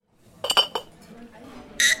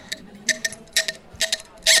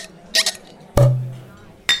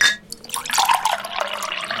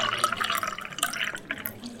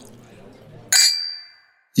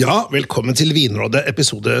Ja, velkommen til Vinrådet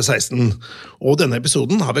episode 16. Og denne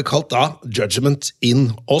episoden har vi kalt da Judgment in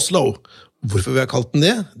Oslo. Hvorfor vi har kalt den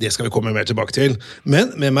det, det skal vi komme mer tilbake til.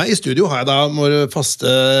 Men med meg i studio har jeg da våre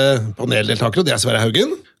faste paneldeltakere, og det er Sverre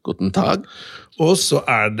Haugen. Guten Tag. Og så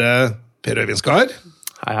er det Per Øyvind Skar.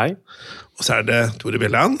 Hei, hei. Og så er det Tore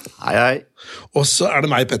Bjelland. Hei, hei. Og så er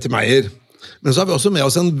det meg, Petter Meyer. Men så har vi også med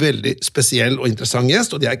oss en veldig spesiell og interessant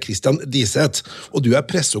gjest, og det er Christian Diseth. Og du er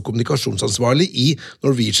presse- og kommunikasjonsansvarlig i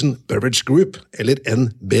Norwegian Beverage Group, eller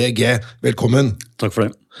NBG. Velkommen. Takk for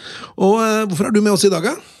det. Og hvorfor er du med oss i dag,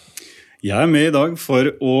 da? Jeg er med i dag for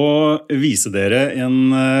å vise dere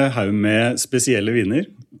en haug med spesielle viner.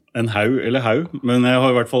 En haug eller haug, men jeg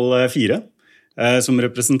har i hvert fall 4. Som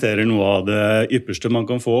representerer noe av det ypperste man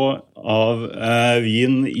kan få av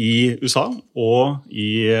vin i USA og i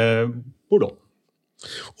Bordeaux.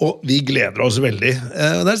 Og vi gleder oss veldig.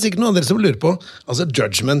 Det er sikkert noen av dere som lurer på, altså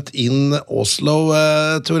Judgment in Oslo,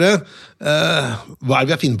 Tore. Hva er det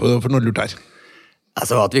vi har funnet på for noe lurt her?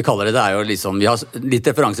 Altså, at vi kaller det er jo liksom, vi har litt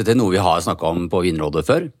referanse til noe vi har snakket om på Vinrådet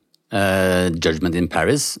før. Judgment in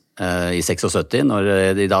Paris i 76,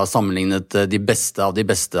 når de da sammenlignet de beste av de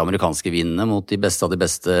beste amerikanske vinene mot de beste av de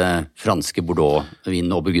beste franske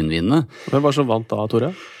Bordeaux-vinene og Burgundvinene. Hvem var som vant da,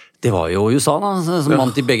 Tore? Det var jo USA da, som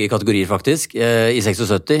vant i begge kategorier faktisk, i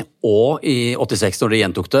 76 og i 86 når de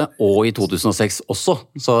gjentok det, og i 2006 også.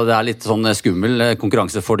 Så det er litt sånn skummel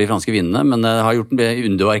konkurranse for de franske vinene, men det har gjort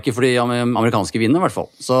underverket for de amerikanske vinene i hvert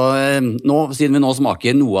fall. Så nå, siden vi nå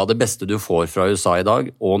smaker noe av det beste du får fra USA i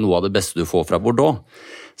dag, og noe av det beste du får fra Bordeaux,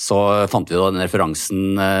 så fant vi da den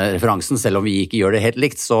referansen, selv om vi ikke gjør det helt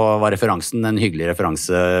likt, så var referansen en hyggelig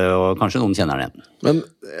referanse, og kanskje noen kjenner den igjen. Men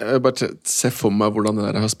jeg bare se for meg hvordan det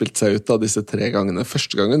der har spilt seg ut da, disse 3 gangene.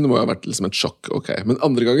 Første gangen må jo ha vært liksom et sjokk, ok. Men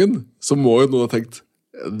andre gangen så må jo noen ha tenkt,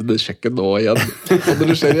 det blir sjekken nå igjen, og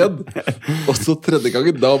det skjer igjen. Og så 3.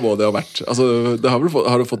 gangen, da må det ha vært. Altså, det har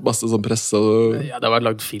du fått masse sånn press og... Ja, det har vært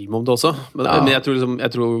lagd film om det også. Men jeg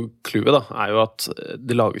tror clouet da, er jo at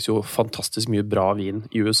det lages jo fantastisk mye bra vin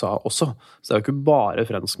i USA også. Så det er jo ikke bare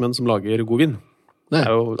franskmenn som lager god vin. Nei,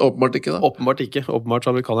 jo, åpenbart ikke da. Åpenbart ikke. Åpenbart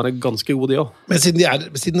så amerikanere er ganske gode de også. Men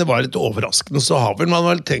siden det var litt overraskende, så har man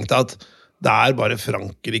vel tenkt at det er bare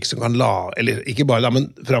Frankrike som kan eller ikke bare da,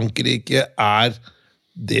 men Frankrike er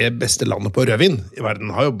det beste landet på rødvin i verden.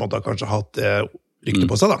 Har jo på en måte kanskje hatt rykte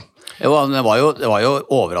på seg da. Jo, det var jo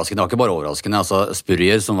overraskende, det var ikke bare overraskende. Altså,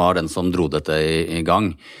 Spurrier, som var den som dro dette i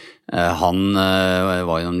gang, han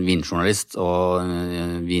var jo en vinjournalist og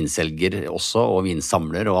vinselger også, og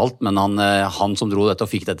vinsamler og alt, men han som dro dette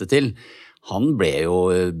og fikk dette til, han ble jo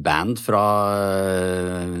banned fra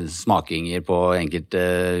smakinger på enkelte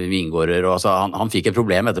vingårder, og altså, han fikk et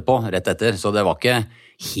problem etterpå, rett etter, så det var ikke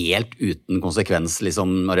helt uten konsekvens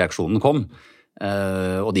liksom, når reaksjonen kom.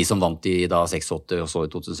 Og de som vant i da 86 og så i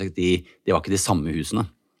 2006, de var ikke de samme husene.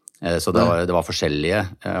 Så det var forskjellige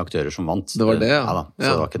aktører som vant. Det var det, ja. Da, så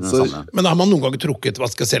det var ikke den samme. Men har man noen gang trukket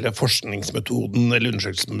forskningsmetoden eller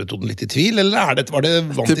undersøkelsesmetoden litt i tvil, eller var det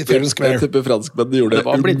vant i fair and square? Jeg tipper franskmenn gjorde det. Det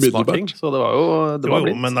var blindsmaking, så det var jo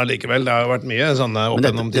blindt. Men allikevel, det har jo vært mye sånne opp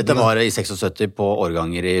gjennom tidene. Dette var i 76 på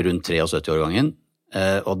årganger i rundt 73-årgangen.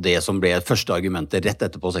 Og det som ble første argumentet rett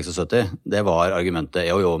etterpå 76, det var argumentet,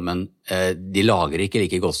 jo, men de lager ikke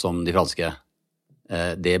like godt som de franske.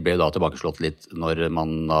 Det ble da tilbakeslått litt når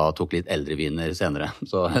man da tok litt eldre viner senere.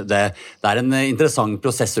 Så det er en interessant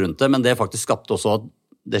prosess rundt det, men det faktisk skapte også at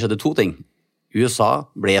det skjedde 2 ting. USA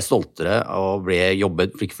ble stoltere og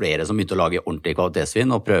fikk flere som begynte å lage ordentlig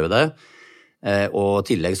kvalitetsvin og prøve det. Og i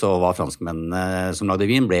tillegg så var franskmennene som lagde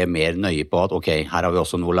vin ble mer nøye på at ok, her har vi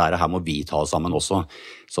også noe å lære, her må vi ta oss sammen også.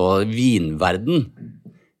 Så vinverden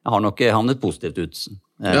har nok havnet positivt ut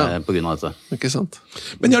på grunn av dette. Ikke sant?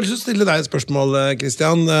 Men jeg har lyst til å stille deg et spørsmål,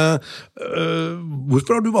 Christian.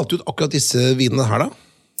 Hvorfor har du valgt ut akkurat disse vinene her da?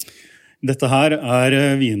 Dette her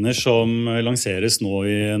er viner som lanseres nå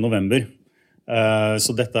i november.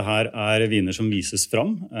 Så dette her er viner som vises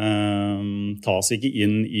fram, tas ikke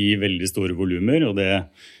inn i veldig store volumer, og det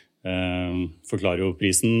forklarer jo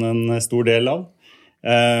prisen en stor del av.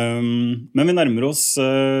 Men vi nærmer oss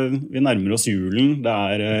julen. Det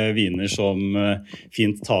er viner som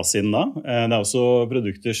fint tas inn da. Det er også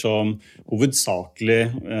produkter som hovedsakelig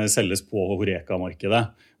selges på Horeca-markedet,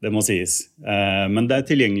 det må sies. Men det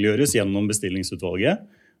tilgjengeliggjøres gjennom bestillingsutvalget,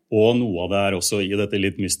 og noe av det er også i dette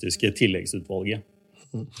litt mystiske tilleggsutvalget.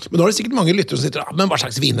 Men da er det sikkert mange lyttere som sitter, men hva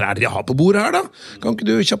slags viner er det de har på bordet her da? Kan ikke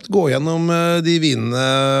du kjapt gå gjennom de vinene,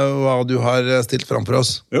 hva du har stilt fram for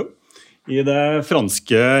oss? Jo. I det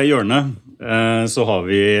franske hjørnet så har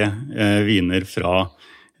vi viner fra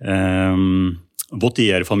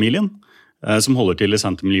Vautier-familien som holder til i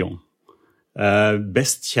Saint-Emilion.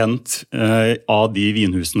 Best kjent av de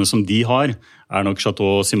vinhusene som de har, nok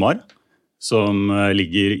Chateau Simard, som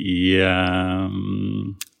ligger i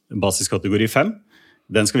basiskategori 5.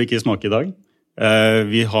 Den skal vi ikke smake i dag.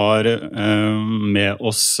 Vi har med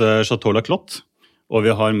oss Chateau Laclotte, og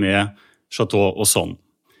vi har med Chateau Ausson.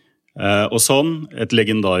 Ausson, et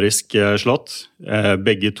legendarisk slott.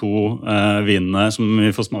 Begge to vinene som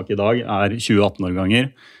vi får smake i dag 2018-årganger.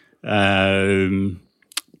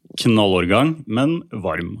 Knallårgang, men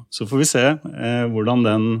varm. Så får vi se hvordan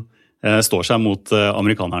den står seg mot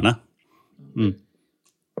amerikanerne.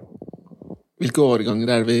 Hvilke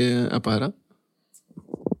årganger vi på her da?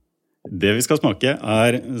 Det vi skal smake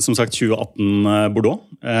som sagt 2018 Bordeaux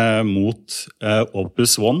mot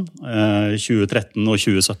Opus One 2013 og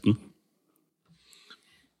 2017.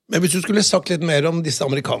 Men hvis du skulle sagt litt mer om disse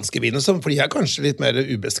amerikanske vinene, for de kanskje litt mer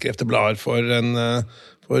ubeskrevte blader for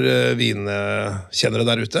vinkjennere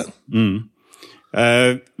der ute?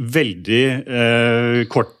 Veldig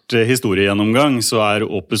kort historiegjennomgang, så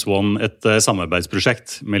Opus One et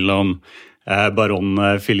samarbeidsprosjekt mellom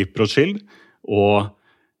baron Philippe Rothschild og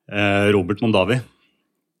Robert Mondavi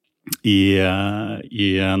i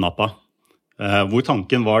Napa. Hvor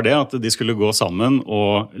tanken var det at de skulle gå sammen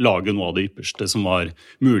og lage noe av det ypperste som var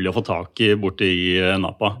mulig å få tak i borte i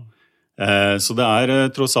Napa. Så det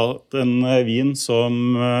tross alt en vin som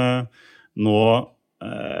nå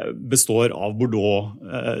består av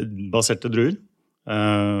Bordeaux-baserte druer.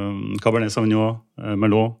 Cabernet Sauvignon,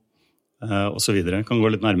 Merlot og så videre. Kan gå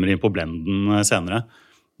litt nærmere inn på blenden senere.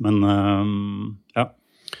 Men ja.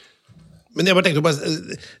 Men jeg bare tenkte på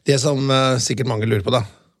det som sikkert mange lurer på da.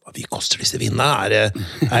 Hva koster disse vinene?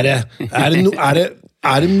 Er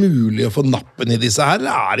det mulig å få nappen i disse her,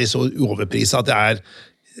 eller de så overpriset at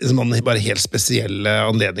det bare helt spesielle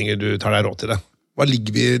anledninger du tar deg råd til det? Hva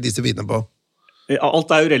ligger vi disse vinene på? Alt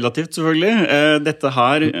jo relativt, selvfølgelig. Dette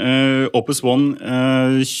her, Opus One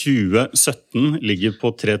 2017, ligger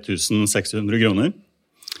på 3.600 kroner.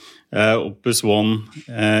 Opus One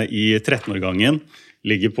i 13-årgangen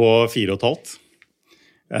ligger på 4,5.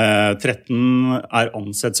 13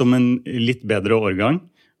 ansett som en litt bedre årgang,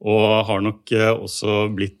 og har nok også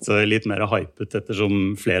blitt litt mer hypet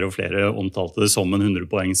ettersom flere og flere omtalte det som en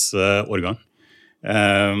 100-poengs årgang.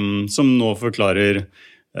 Som nå forklarer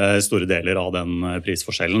store deler av den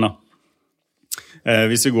prisforskjellen.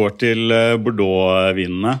 Hvis vi går til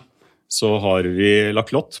Bordeaux-vinene, så har vi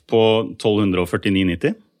Laclotte på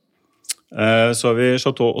 1249,90. Så har vi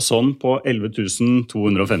Chateau Ausson på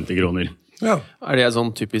 11.250 kroner. Ja. Det en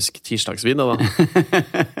sånn typisk tirsdagsvin da?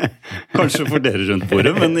 Kanskje for dere rundt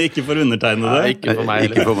bordet, men ikke for undertegnede. Nei, ikke for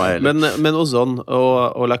meg heller. Men Ausson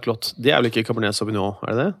og Laclotte, det vel ikke Cabernet Sauvignon,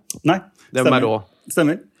 det? Nei, det Merlot.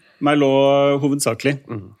 Stemmer. Merlot hovedsakelig.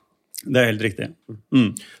 Det helt riktig.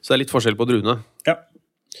 Så det litt forskjell på druene? Ja.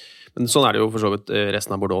 Men sånn det jo for så vidt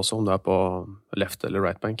resten av Bordeaux også, om du på left eller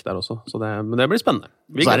right bank der også. Men det blir spennende.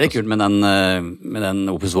 Så det kult med den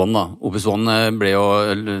Opus One da. Opus One ble jo,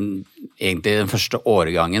 egentlig den første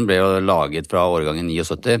årgangen ble jo laget fra årgangen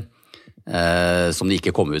 79, som de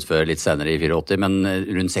ikke kom ut før litt senere i 84, men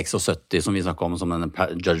rundt 76 som vi snakket om som en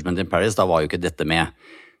Judgment in Paris, da var jo ikke dette med.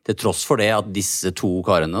 Til tross for det at disse to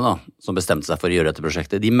karene da, som bestemte seg for å gjøre dette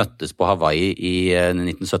prosjektet, de møttes på Hawaii i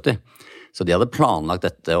 1970. Så de hadde planlagt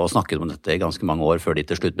dette og snakket om dette i ganske mange år før de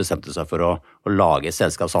til slutt bestemte seg for å lage et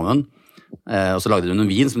selskap sammen. Og så lagde de noen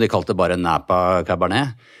vin som de kalte bare Napa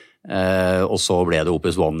Cabernet. Og så ble det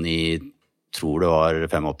Opus One i, tror det var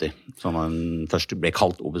 85, som den første ble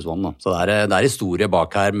kalt Opus One. Da. Så det historie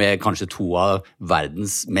bak her med kanskje to av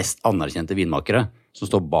verdens mest anerkjente vinmakere som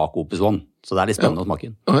står bak Opus One. Så det litt spennende å smake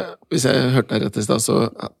inn. Hvis jeg hørte deg rett i sted, så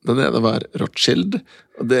den ene var Rothschild.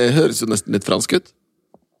 Og det høres jo nesten litt fransk ut.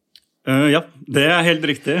 Ja, det helt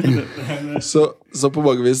riktig. så på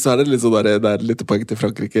mange vis så det litt sånn det litt poeng til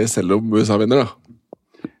Frankrike, selv om USA vinner da.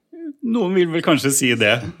 Noen vil vel kanskje si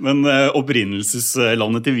det, men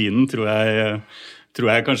opprinnelseslandet til vinen tror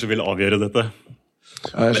jeg kanskje vil avgjøre dette.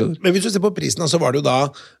 Ja, men hvis du ser på prisen, så var det jo da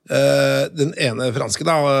den ene franske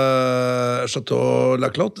da, Chateau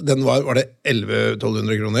Laclotte, den var det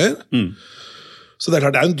 1100-1200 kroner. Så det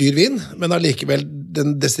klart, det en dyr vin, men allikevel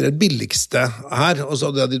den desidert billigste her, og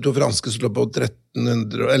så hadde de to franske som lå på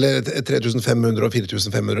 3.500 og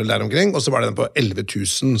 4.500 der omkring, og så var det den på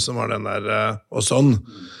 11.000 som var den der, og sånn.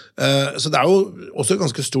 Så det jo også et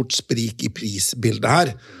ganske stort sprik i prisbildet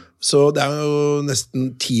her. Så det jo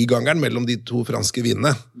nesten 10-gangeren mellom de to franske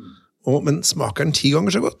vinene. Men smaker den 10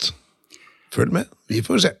 ganger så godt? Følg med, vi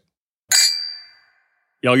får se.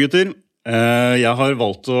 Ja, gutter. Jeg har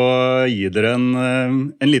valgt å gi dere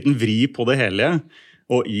en liten vri på det hele,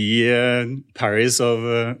 Og i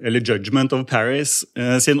Judgment of Paris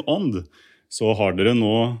sin ånd, så har dere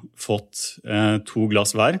nå fått 2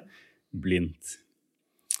 glass hver, blindt.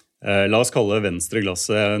 La oss kalle venstre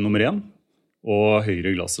glasset nummer 1, og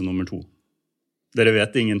høyre glasset nummer 2. Dere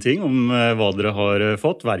vet ingenting om hva dere har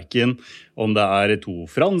fått, hverken om det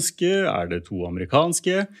 2 franske, det 2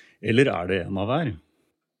 amerikanske, eller det en av hver.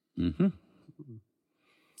 Mhm.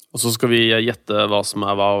 Og så skal vi gjette hva som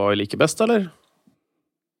hva vi liker best, eller?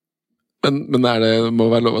 Men det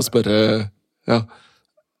må være lov å spørre, ja,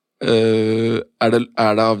 det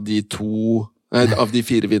av av de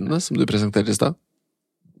 4 vinene som du presenterte i sted?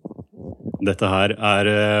 Dette her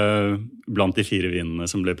blant de 4 vinene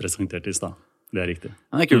som ble presentert i sted. Det riktig.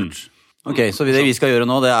 Ja, det kult. Ok, så det vi skal gjøre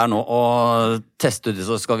nå, det nå å teste ut,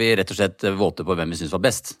 så skal vi rett og slett vote på hvem vi synes var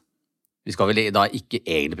best. Vi skal vel da ikke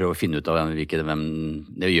egentlig prøve å finne ut av hvem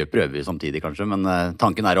det prøver vi samtidig kanskje, men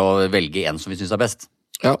tanken å velge en som vi synes best.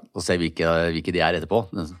 Ja. Og se hvilke de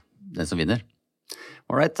etterpå, den som vinner.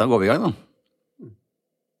 Alright, da går vi i gang da.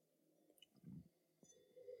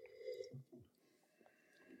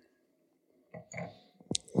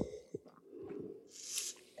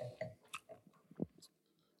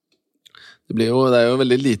 Det er jo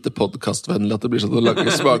veldig lite podcastvennlig at det blir sånn å lage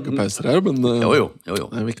smakepauser her, men Jo.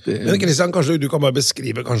 det viktig. Men Christian, kanskje du kan bare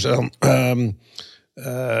beskrive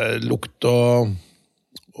lukt og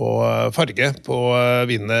farge på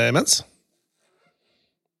vinene imens?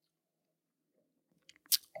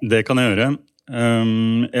 Det kan jeg gjøre.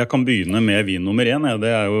 Jeg kan begynne med vin nummer 1,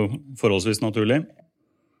 det jo forholdsvis naturlig.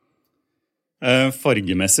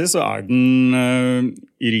 Fargemessig så den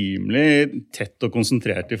rimelig tett og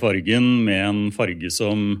konsentrert i fargen, med en farge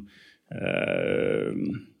som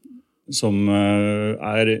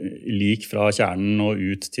lik fra kjernen og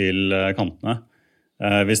ut til kantene.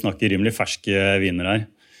 Vi snakker rimelig ferske viner her,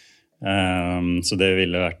 så det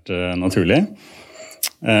ville vært naturlig.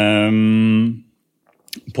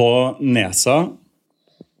 På nesa,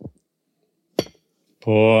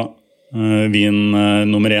 på vin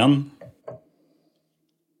nummer 1,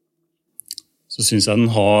 så synes jeg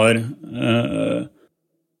den har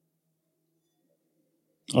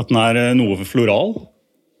at den noe floral.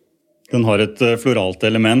 Den har et floralt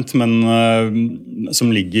element, men som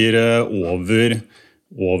ligger over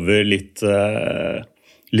litt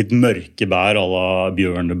mørke bær, à la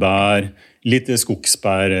bjørnebær, litt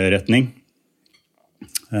skogsbærretning,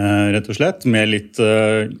 rett og slett, med litt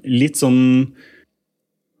sånn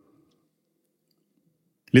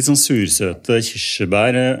sursøte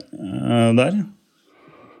kirsebær der.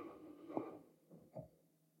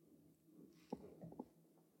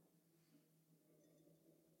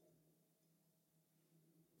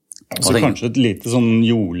 Så kanskje et lite sånn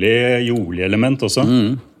jordlig element også.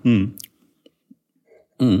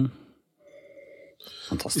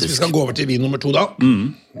 Fantastisk. Hvis vi skal gå over til vin nummer 2 da,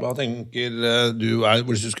 hva tenker du hvordan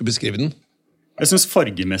du skulle beskrive den? Jeg synes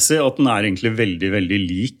fargemessig at den egentlig veldig, veldig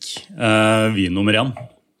lik vin nummer 1.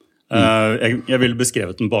 Jeg ville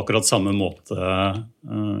beskrevet den på akkurat samme måte,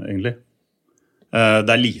 egentlig.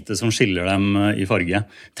 Det lite som skiller dem i farge.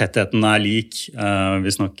 Tettheten lik.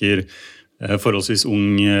 Vi snakker forholdsvis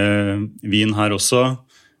ung vin her også.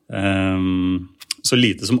 Så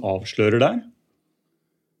lite som avslører der.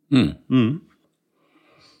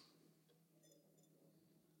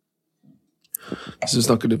 Hvis du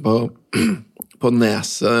snakker litt på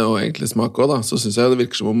nese og egentlig smak også, da, så synes jeg det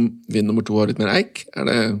virker som om vin nummer 2 har litt mer eik.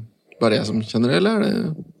 Det bare jeg som kjenner det, eller det...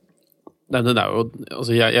 Nei, det jo,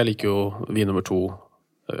 altså jeg liker jo vin nummer 2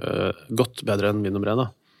 godt bedre enn vin nummer 1 da.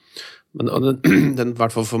 Men den i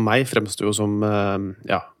hvert fall for meg fremstår jo som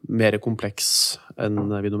mer kompleks enn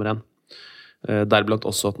vin nummer 1. Deriblant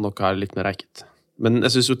også at den nok litt mer eiket. Men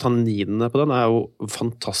jeg synes jo tanninene på den jo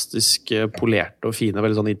fantastisk polerte og fine,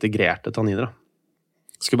 veldig sånn integrerte tanniner da.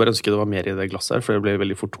 Jeg skulle bare ønske det var mer i det glasset her, for det ble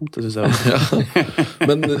veldig for tomt, det synes jeg.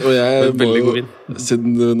 Men, og jeg veldig god vin.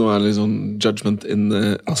 Siden det nå litt sånn judgment in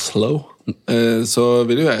Oslo, så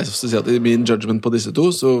vil jo jeg også si at i min judgment på disse 2,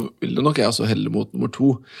 så vil det nok jeg også helle mot nummer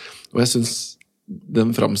 2. Og jeg synes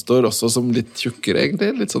den framstår også som litt tjukkere,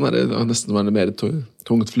 egentlig. Litt sånn nesten mer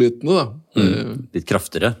tungt flytende, da. Litt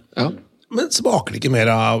kraftigere. Ja. Men smaker det ikke mer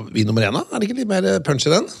av vin nummer 1 da? Det ikke litt mer punch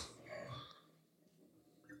i den?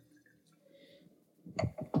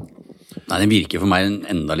 Nei, den virker for meg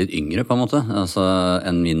enda litt yngre på en måte, altså,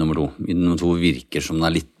 enn vin nummer 2. Vin nummer 2 virker som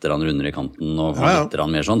den litt rundere i kanten, og litt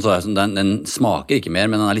mer sånn, så den smaker ikke mer,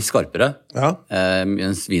 men den litt skarpere. Ja.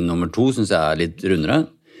 Mens vin nummer 2 synes jeg litt rundere.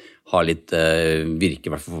 Har litt, virker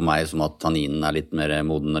i hvert fall for meg som at tanninen litt mer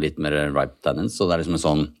moden og litt mer ripe tannins, så det liksom en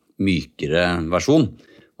sånn mykere versjon.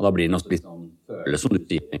 Og da blir det noe litt sånn følelse, som du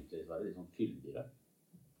sier, litt sånn fyldigere.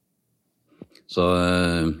 Så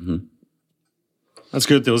Jeg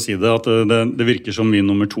skulle til å si det, at det virker som vin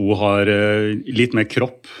nummer 2 har litt mer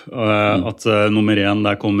kropp. At nummer 1,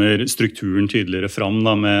 der kommer strukturen tydeligere fram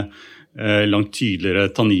da, med langt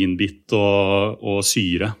tydeligere tanninbitt og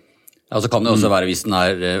syre. Ja, så kan det også være hvis den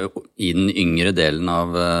i den yngre delen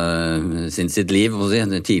av sitt liv,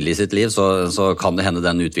 tidlig i sitt liv, så kan det hende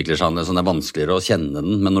den utvikler seg sånn det vanskeligere å kjenne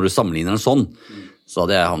den. Men når du sammenligner den sånn, så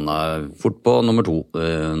hadde jeg havnet fort på nummer 2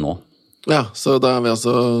 nå. Ja, så da vi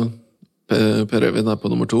altså Per Øyvind på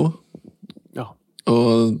nummer 2. Ja.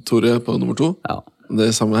 Og Tore på nummer 2. Ja.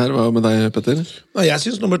 Det samme her, hva med deg, Petter? Nei, jeg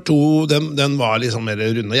synes nummer 2, den var liksom mer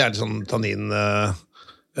runde. Jeg litt sånn tannin...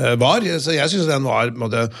 var, så jeg synes den var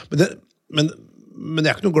men jeg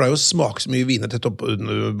er ikke noe glad i å smake så mye viner tett opp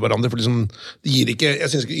under hverandre, for liksom, det gir ikke, jeg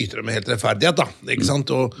synes ikke yter det med helt rettferdighet da, ikke sant?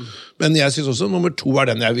 Men jeg synes også nummer 2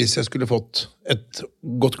 den hvis jeg skulle fått et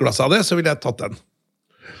godt glass av det, så ville jeg tatt den.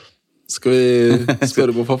 Skal vi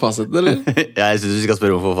spørre om å få fasiten, eller? Jeg synes vi skal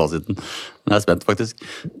spørre om å få fasiten. Jeg er spent faktisk.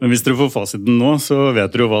 Men hvis dere får fasiten nå, så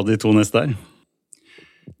vet dere jo hva de 2 neste er.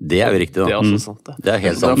 Det er jo riktig da. Det er også sant det. Det er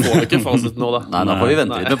helt sant. Da får vi ikke fasit nå da. Nei, da får vi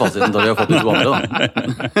vente litt med fasiten da vi har fått de 2 andre da.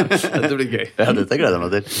 Det blir gøy. Ja, dette gleder jeg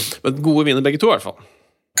meg til. Men gode viner begge 2 i hvert fall.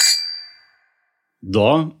 Da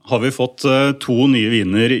har vi fått 2 nye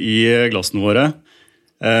viner i glassene våre.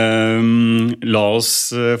 La oss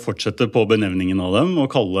fortsette på benevningen av dem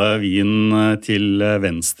og kalle vin til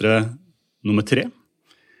venstre nummer 3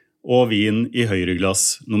 og vin i høyre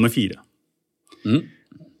glass nummer 4.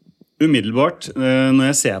 Umiddelbart, når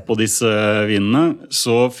jeg ser på disse vinene,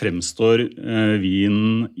 så fremstår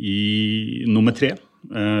vin i nummer 3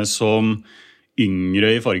 som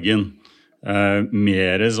yngre i fargen.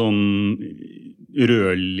 Mer sånn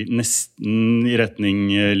rødlig, nesten i retning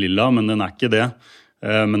lilla, men den er ikke det.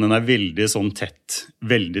 Men den er veldig sånn tett,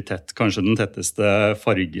 kanskje den tetteste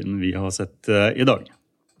fargen vi har sett i dag.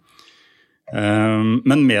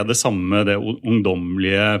 Men med det samme, det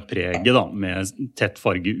ungdomlige preget da, med tett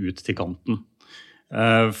farge ut til kanten.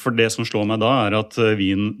 For det som slår meg da er at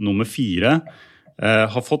vin nummer 4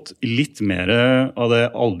 har fått litt mer av det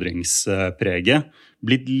aldringspreget,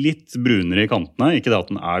 blitt litt brunere i kantene, ikke det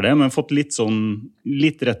at den er det, men fått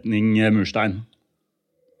litt retning murstein.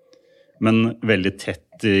 Men veldig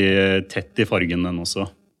tett i fargen den også.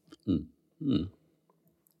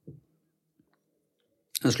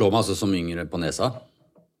 Den slår meg altså som yngre på nesa.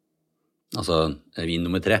 Altså vin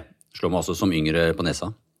nummer 3 slår meg også som yngre på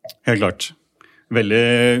nesa. Helt klart.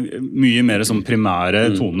 Veldig mye mer som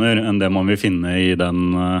primære toner enn det man vil finne i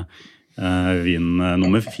den vin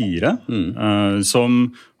nummer 4.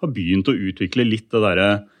 Som har begynt å utvikle litt det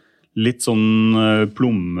der, litt sånn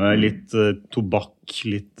plomme, litt tobakk,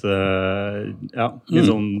 litt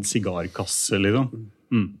sånn sigarkasse, liksom.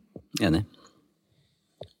 Enig.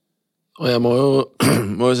 Og jeg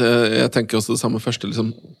jeg tenker også det samme første,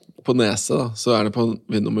 liksom, på nese da, så det på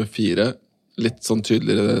vin nummer 4, litt sånn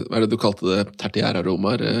tydeligere, hva det du kalte det,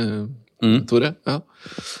 tertiæraromaer, Tore? Ja.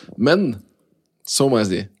 Men, så må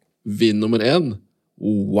jeg si, vin nummer 1,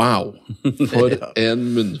 wow! For en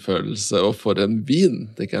munnfølelse, og for en vin.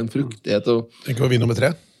 Det er ikke en fruktighet. Tenker på vin nummer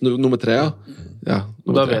 3? Nummer 3, ja.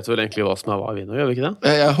 Da vet vi vel egentlig hva som hva vin, gjør vi ikke det?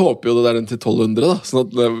 Jeg håper jo det den til 1200 da, sånn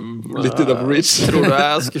at det er litt innenfor reach. Tror du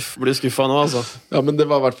jeg blir skuffet nå, altså? Ja, men det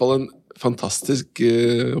var i hvert fall en fantastisk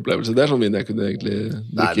opplevelse. Det sånn vin jeg kunne egentlig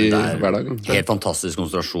drikke hver dag. Helt fantastisk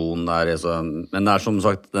konsentrasjon der, men det som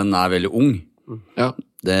sagt, den er veldig ung. Ja.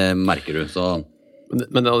 Det merker du, så...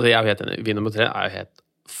 Men altså, jeg er helt enig, vin nummer 3 er jo helt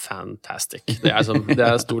fantastic. Det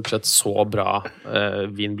er stort sett så bra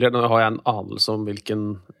vin blir. Nå har jeg en anelse om hvilken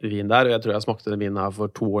vin det og jeg tror jeg smakte den vinen her for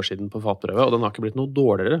 2 år siden på fatprøve, og den har ikke blitt noe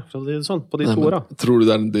dårligere, for å si det sånn, på de 2 åra. Tror du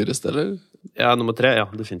det den dyreste, eller? Ja, nummer 3, ja,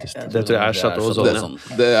 definitivt. Det tror jeg er Chateau Sauvignon.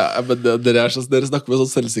 Dere snakker med sånn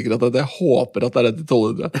selvsikkerhet at jeg håper at det er til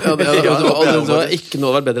 1200. Ja, det var ikke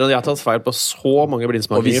noe vært bedre enn jeg har tatt feil på så mange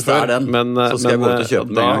blindsmakinger før. Så skal jeg gå ut og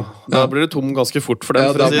kjøpe den. Da blir du tom ganske fort for den,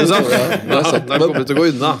 for å si det sånn. Da kommer du til å gå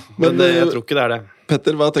unna. Men jeg tror ikke det er det.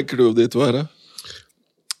 Petter, hva tenker du om de 2 her?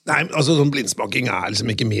 Nei, altså sånn blindsmaking er liksom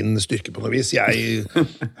ikke min styrke på noe vis. Jeg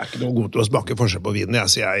er ikke noe god til å smake forskjell på vinen,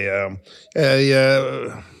 så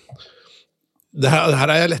her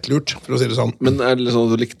er jeg lettlurt, for å si det sånn. Men er det sånn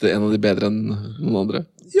at du likte en av de bedre enn noen andre?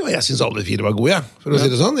 Ja, jeg synes alle 4 var gode, for å si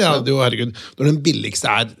det sånn. Herregud, når den billigste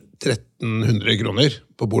er 1300 kroner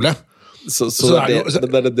på polet. Så det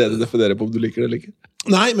er det du definerer på om du liker det eller ikke?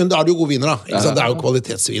 Nei, men da er det jo gode viner da. Ikke sant? Det er jo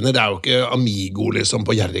kvalitetsviner, det er jo ikke Amigo liksom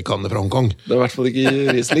på Jerrykanne fra Hongkong. Det er i hvert fall ikke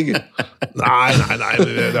Riesling. Nei,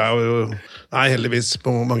 det er jo... Nei, heldigvis,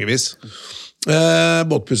 på mange vis.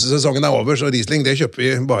 Båtpussesesongen er over, så Riesling, det kjøper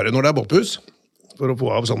vi bare når det er båtpuss. for å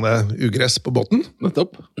få av sånne ugress på båten.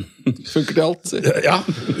 Nettopp. Funker til alt, sier. Ja,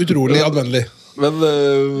 utrolig anvendelig. Men,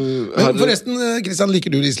 Men forresten, Kristian,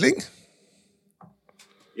 liker du Riesling?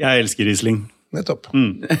 Jeg elsker Riesling. Nettopp.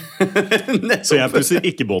 Så jeg pusser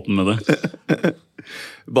ikke båten med det.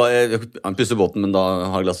 Han pusser båten, men da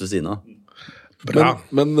har glass ved siden av. Bra.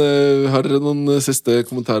 Men har dere noen siste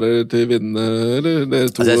kommentarer til vinene, eller dere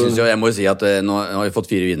to? Altså jeg må jo si at nå har vi fått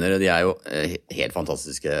 4 viner, de er jo helt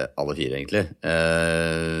fantastiske, alle 4 egentlig.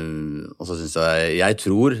 Og så synes jeg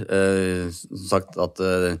tror, som sagt, at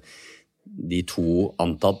de 2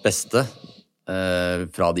 antatt beste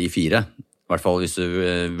fra de 4, i hvert fall hvis du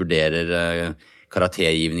vurderer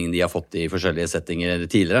karaktergivningen de har fått i forskjellige settinger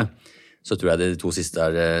tidligere, så tror jeg de 2 siste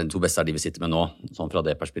de 2 beste de vi sitter med nå, sånn fra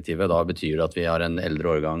det perspektivet. Da betyr det at vi har en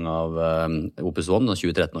eldre årgang av Opus One, den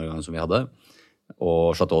 2013-årgangen som vi hadde,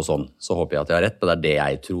 og Chateau Sonne. Så håper jeg at jeg har rett, men det er det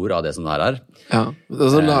jeg tror av det som det her er. Ja,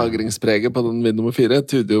 altså lagringspreget på den vin nummer 4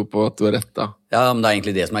 tyder jo på at du har rett da. Ja, men det er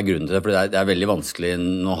egentlig det som er grunnen til det, for det er veldig vanskelig,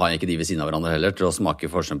 nå har jeg ikke de ved siden av hverandre heller, til å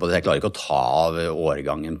smake forskjellen på det. Jeg klarer ikke å ta av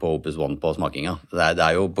årgangen på Opus One på smakinga. Det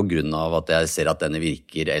er jo på grunn av at jeg ser at denne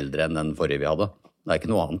virker eldre enn den forrige vi hadde. Det er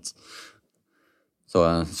ikke noe annet.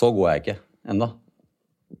 Så går jeg ikke enda.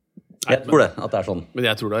 Jeg tror det, at det er sånn. Men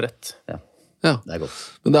jeg tror du har rett. Ja. Det er godt.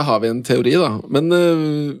 Men da har vi en teori da. Men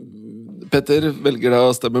Petter velger da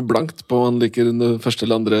å stemme blankt på om han liker den første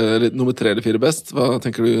eller andre, eller nummer 3 eller 4 best. Hva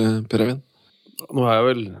tenker du, Per Øyvind? Nå har jeg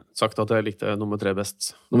vel sagt at jeg likte nummer 3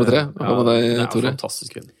 best. Nummer 3? Hva med deg, det er Tore?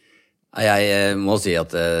 fantastisk vin. Jeg må si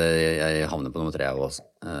at jeg havner på nummer 3 også.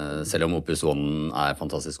 Selv om Opus One er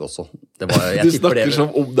fantastisk også. Du snakker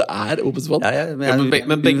som om det er Opus One?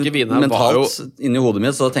 Men begge vinene var jo... Mentalt, inni hodet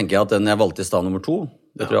mitt, så tenker jeg at den jeg valgte i stad nummer 2,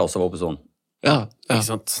 det tror jeg også var Opus One. Ja. Ikke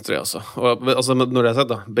sant, tror jeg også. Og, altså, når det er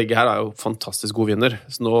sagt da, begge her er jo fantastisk gode viner.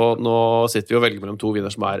 Så nå sitter vi og velger mellom 2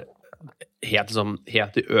 viner som er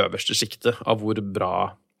helt i øverste skiktet av hvor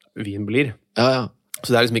bra vin blir. Ja. Så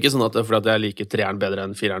det er liksom ikke sånn at fordi at jeg liker 3-eren bedre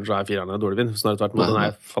enn 4-eren, så er 4-eren en dårlig vin. Snarere tvert imot, den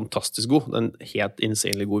er fantastisk god. Den er helt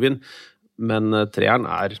insanely god vin. Men 3-eren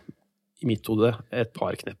er i mitt hode et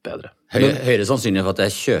par knepp bedre. Høyere sannsynlig for at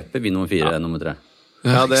jeg kjøper vin nummer 4 enn nummer 3.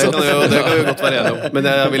 Ja, det kan jo godt være enig om. Men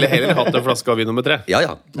jeg ville heller hatt en flaske av vin nummer 3.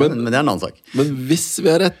 Ja, men det er en annen sak. Men hvis vi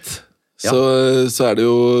har rett, så er det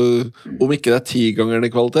jo, om ikke det er 10-gangeren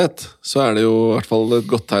i kvalitet, så er det jo i hvert fall et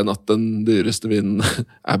godt tegn at den dyreste vinen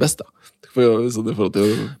er best da. Sånn i forhold til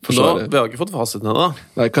å forsvare. Vi har ikke fått fasiten ennå.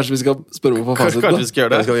 Nei, kanskje vi skal spørre om å få fasiten da? Kanskje vi skal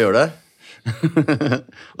gjøre det. Skal vi gjøre det?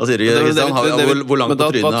 Hva sier du, Kristian? Hvor langt på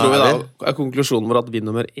trynet er vi? Er konklusjonen vår at vin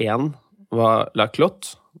nummer 1 var La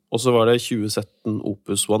Clotte, og så var det 2017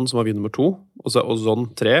 Opus One som var vin nummer 2, og så Ozon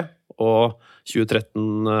 3, og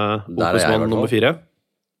 2013 Opus One nummer 4.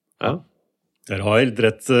 Ja. Dere har helt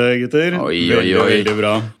rett, gutter. Oi. Veldig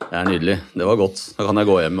bra. Det er nydelig. Det var godt. Da kan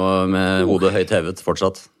jeg gå hjem med hodet høyt hevet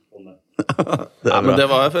fortsatt. Men det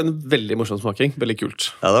var en veldig morsom smaking. Veldig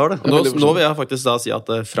kult. Ja, det var det. Nå vil jeg faktisk da si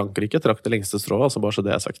at Frankrike trakk det lengste strået, altså bare så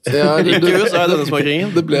det er sagt. Ja, Ikke USA i denne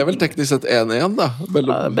smakingen. Det ble vel teknisk sett 1-1 da. Det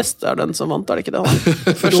beste er den som vant, er det ikke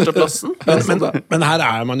det? Førsteplassen. Men her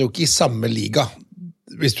er man jo ikke i samme liga.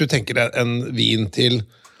 Hvis du tenker deg en vin til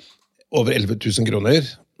over 11 000 kroner,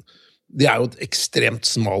 det er jo et ekstremt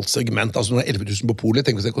smalt segment. Altså når det er 11 000 på polet,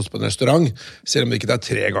 tenk hvis det koster på en restaurant, selv om det ikke er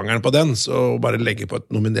 3-gangeren på den, så bare legge på et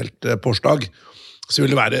nominelt påslag, så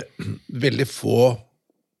vil det være veldig få,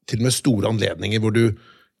 til og med store anledninger, hvor du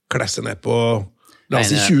klasser ned på, la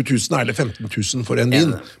oss si 20 000 eller 15 000 for en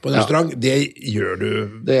vin på en restaurant. Det gjør du.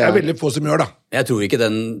 Det er veldig få som gjør da. Jeg tror ikke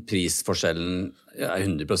den prisforskjellen er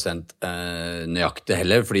 100% nøyaktig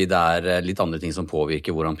heller, fordi det er litt andre ting som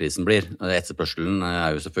påvirker hvordan prisen blir. Etterspørselen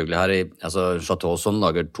er jo selvfølgelig her. Altså, Chateau Sonne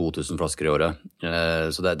lager 2000 flasker i året,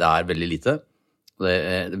 så det er veldig lite. Det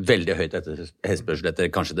er veldig høyt etterspørsel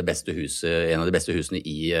etter kanskje det beste huset, en av de beste husene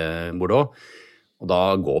i Bordeaux, og da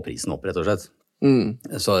går prisen opp, rett og slett.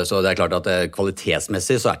 Så det er klart at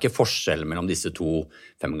kvalitetsmessig så er ikke forskjellen mellom disse 2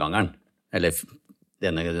 5-gangeren, eller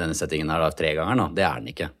denne settingen her, 3-gangeren, det er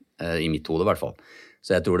den ikke. I mitt hode i hvert fall.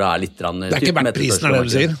 Så jeg tror det er litt... Det er ikke verdt prisen, er det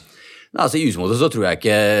du sier? Nei, altså i utmåte så tror jeg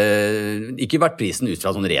ikke verdt prisen ut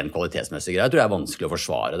fra sånn ren kvalitetsmessig greie. Jeg tror det er vanskelig å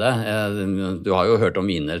forsvare det. Du har jo hørt om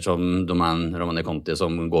viner som Domaine Romanée Conti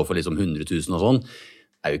som går for liksom 100 000 og sånn.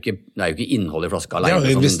 Det er jo ikke innhold i flaska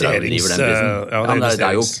alene som driver den prisen. Det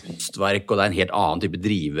er jo kunstverk, og det er en helt annen type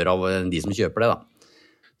driver av de som kjøper det da.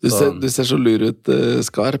 Du ser så lur ut,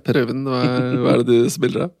 Skar. Per Øyvind, hva er det du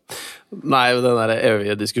spiller av? Nei, den der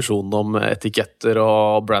evige diskusjonen om etiketter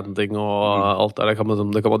og branding og alt der, det kan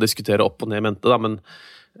man diskutere opp og ned i mente, da, men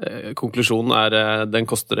Konklusjonen den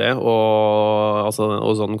koster det, og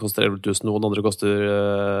sånn koster 11 000, noen andre koster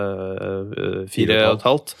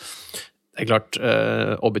 4,5. Det klart,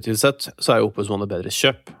 objektivt sett, så jo Opus One et bedre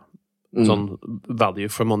kjøp. Sånn value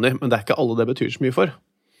for money, men det ikke alle det betyr så mye for.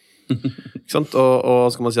 Ikke sant? Og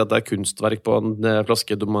skal man si at det kunstverk på en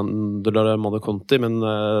flaske Dolomano Conti, men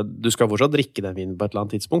du skal fortsatt drikke den vinen på et eller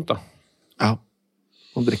annet tidspunkt, da. Ja,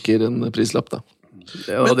 og drikker en prislapp, da.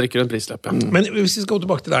 Og drikker en prislapp, ja. Men hvis vi skal gå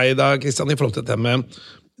tilbake til deg da, Kristian, i forhold til dette med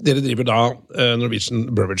dere driver da Norwegian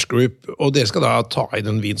Beverage Group, og dere skal da ta inn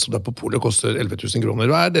en vin som der på polet koster 11 000 kroner.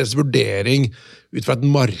 Hva deres vurdering ut fra et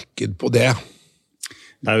marked på det?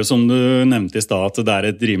 Det jo som du nevnte i stad, at det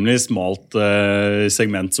et rimelig smalt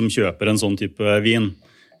segment som kjøper en sånn type vin.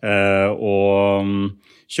 Og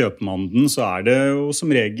kjøper man den, så det jo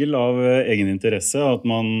som regel av egen interesse at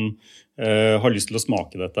man har lyst til å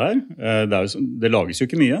smake dette her. Det lages jo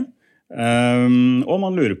ikke mye. Og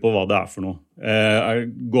man lurer på hva det for noe.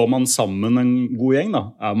 Går man sammen en god gjeng da?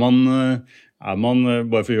 Er man,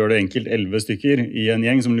 bare for å gjøre det enkelt, 11 stykker i en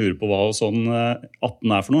gjeng som lurer på hva sånn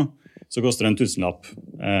 18 for noe, så koster det en tusenlapp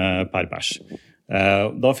per pers.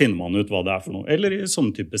 Da finner man ut hva det for noe. Eller i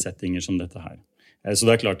sånne type settinger som dette her. Så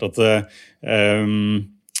det klart at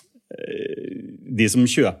de som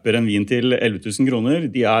kjøper en vin til 11 000 kroner,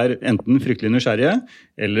 de enten fryktelig nysgjerrige,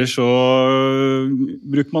 eller så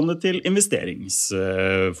bruker man det til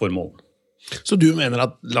investeringsformål. Så du mener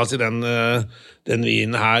at, la oss si den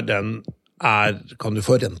vinen her, den kan du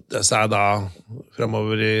forrente seg da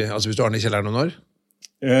fremover altså hvis du har den i kjelleren noen år?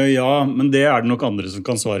 Ja, men det det nok andre som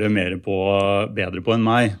kan svare bedre på enn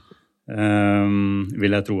meg.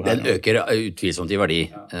 Vil jeg tro her. Den øker utvilsomt i verdi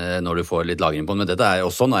når du får litt lagring på den, men dette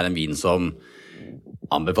også en vin som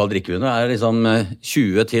anbefaler drikkeviner liksom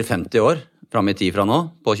 20 til 50 år fram i tid fra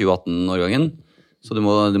nå, på 2018-årgangen. Så du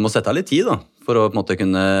må sette litt tid da, for å på en måte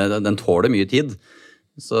den tåler mye tid.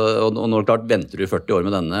 Så, og når klart venter du 40 år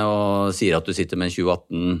med denne og sier at du sitter med en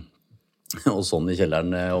 2018 og sånn i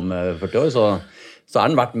kjelleren om 40 år, så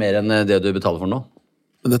den verdt mer enn det du betaler for nå.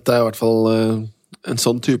 Men dette i hvert fall en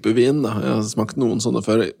sånn type vin, da. Jeg har smakt noen sånne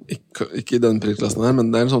før, ikke i den prisklassen her,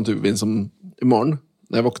 men det en sånn type vin som i morgen,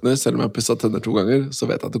 når jeg våkner, selv om jeg har pusset tenner 2 ganger, så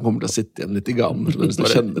vet jeg at det kommer til å sitte igjen litt i ganen, hvis du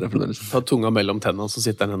kjenner det. Ta tunga mellom tennene, så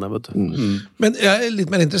sitter den vet du. Men jeg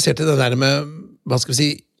litt mer interessert i det der med, hva skal vi si,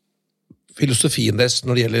 filosofien deres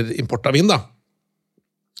når det gjelder import av vin, da.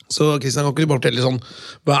 Så Kristian, kan ikke du bare fortelle sånn,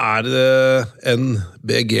 hva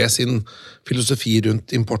NBG sin filosofi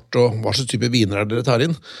rundt import, og hva slags type viner dere tar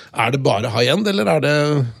inn? Det bare high-end, eller det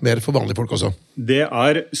mer for vanlige folk også? Det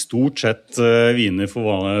stort sett viner for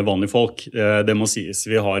vanlige folk, det må sies.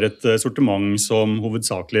 Vi har et sortiment som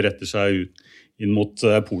hovedsakelig retter seg ut inn mot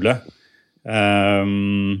polet,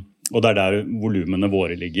 og det der volumene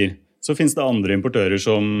våre ligger. Så finnes det andre importører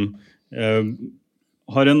som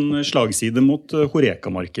har en slagside mot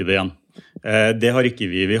Horeca-markedet igjen. Det har ikke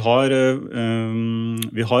vi. Vi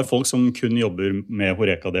har folk som kun jobber med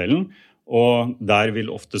Horeca-delen, og der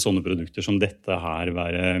vil ofte sånne produkter som dette her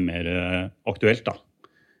være mer aktuelt. Da.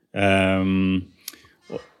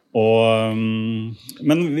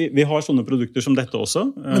 Men vi har sånne produkter som dette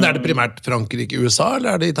også. Men det primært Frankrike, USA,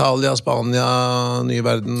 eller det Italia, Spania, Nye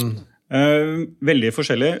Verden? Veldig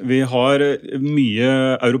forskjellig. Vi har mye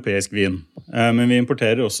europeisk vin, men vi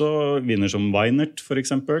importerer også viner som Weinert, for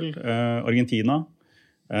eksempel, Argentina.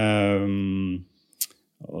 Den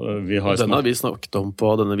har vi snakket om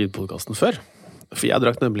på denne vinpodcasten før. For jeg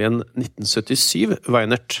drakk nemlig en 1977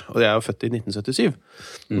 Weinert, og jeg jo født i 1977.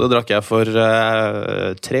 Da drakk jeg for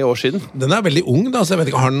 3 år siden. Den veldig ung da, så jeg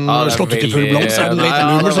vet ikke, har den slått ut i full blomst? Den late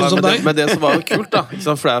bloomer, sånn som deg? Men det som var kult da,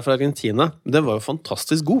 for det fra Argentina, den var jo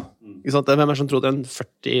fantastisk god. Hvem som trodde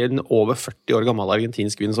en over 40 år gammel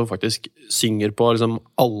argentinsk vin som faktisk synger på liksom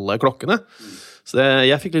alle klokkene. Så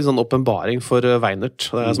jeg fikk litt sånn åpenbaring for Weinert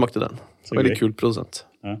da jeg smakte den. Veldig kult produsent.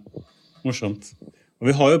 Ja, morsomt. Og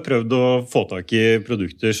vi har jo prøvd å få tak i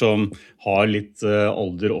produkter som har litt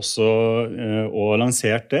alder også, og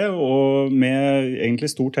lansert det, og med egentlig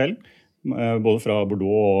stort hell, både fra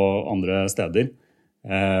Bordeaux og andre steder.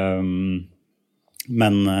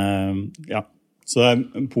 Men ja, så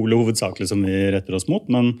det polet hovedsakelig som vi retter oss mot,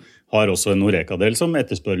 men har også en Horeca-del som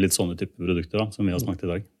etterspør litt sånne type produkter da, som vi har smakt i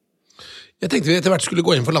dag. Jeg tenkte vi etter hvert skulle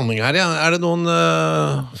gå inn for landing her. Ja. Det noen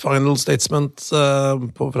final statements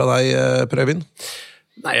fra deg, Prøyvind?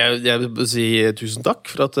 Nei, jeg vil si tusen takk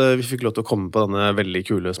for at vi fikk lov til å komme på denne veldig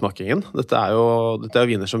kule smakingen. Dette er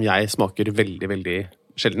viner som jeg smaker veldig, veldig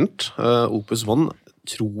sjeldent. Opus One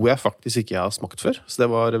tror jeg faktisk ikke jeg har smakt før, så det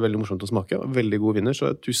var veldig morsomt å smake. Veldig gode viner,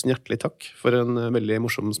 så tusen hjertelig takk for en veldig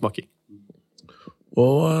morsom smaking.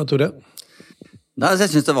 Og Tore? Nei, altså,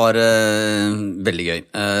 jeg synes det var veldig gøy.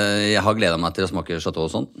 Jeg har gledet meg til å smake Chateau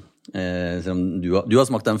og sånn. Selv om du har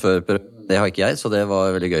smakt den før, det har ikke jeg, så det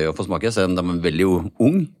var veldig gøy å få smake, selv om den var veldig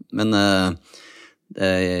ung, men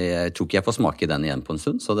jeg tror ikke jeg får smake den igjen på en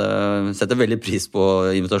stund, så det setter veldig pris på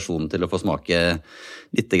invitasjonen til å få smake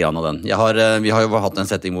litt grann av den. Vi har jo hatt en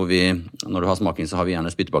setting hvor når du har smaking, så har vi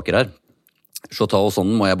gjerne spyttebakker her. Chateau og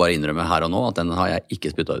sånn må jeg bare innrømme her og nå, at den har jeg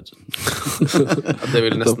ikke spyttet ut. Det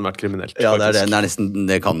ville nesten vært kriminelt. Ja,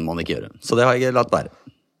 det kan man ikke gjøre. Så det har jeg latt være.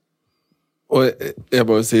 Og jeg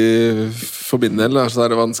må jo si, for min del, så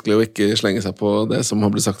er det vanskelig å ikke slenge seg på det som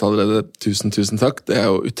har blitt sagt allerede. Tusen takk. Det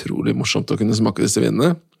er jo utrolig morsomt å kunne smake disse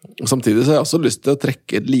vinene. Og samtidig så har jeg også lyst til å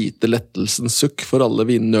trekke et lite lettelsens sukk for alle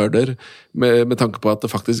vinnørder, med tanke på at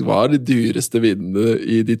det faktisk var de dyreste vinene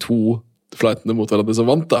i de 2 flightene mot hverandre som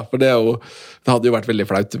vant, da. For det hadde jo vært veldig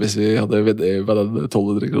flaut hvis vi hadde ved den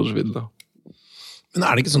 1200 kroners vinn, da. Men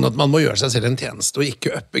er det ikke sånn at man må gjøre seg selv en tjeneste og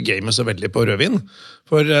ikke uppe gamet så veldig på rødvin?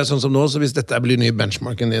 For sånn som nå, så hvis dette blir ny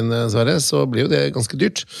benchmarken din, Sverre, så blir jo det ganske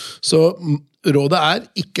dyrt. Så rådet er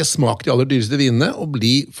ikke smak de aller dyreste vinene og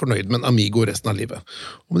bli fornøyd med en Amigo resten av livet.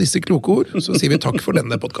 Og med disse kloke ord så sier vi takk for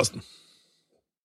denne podcasten.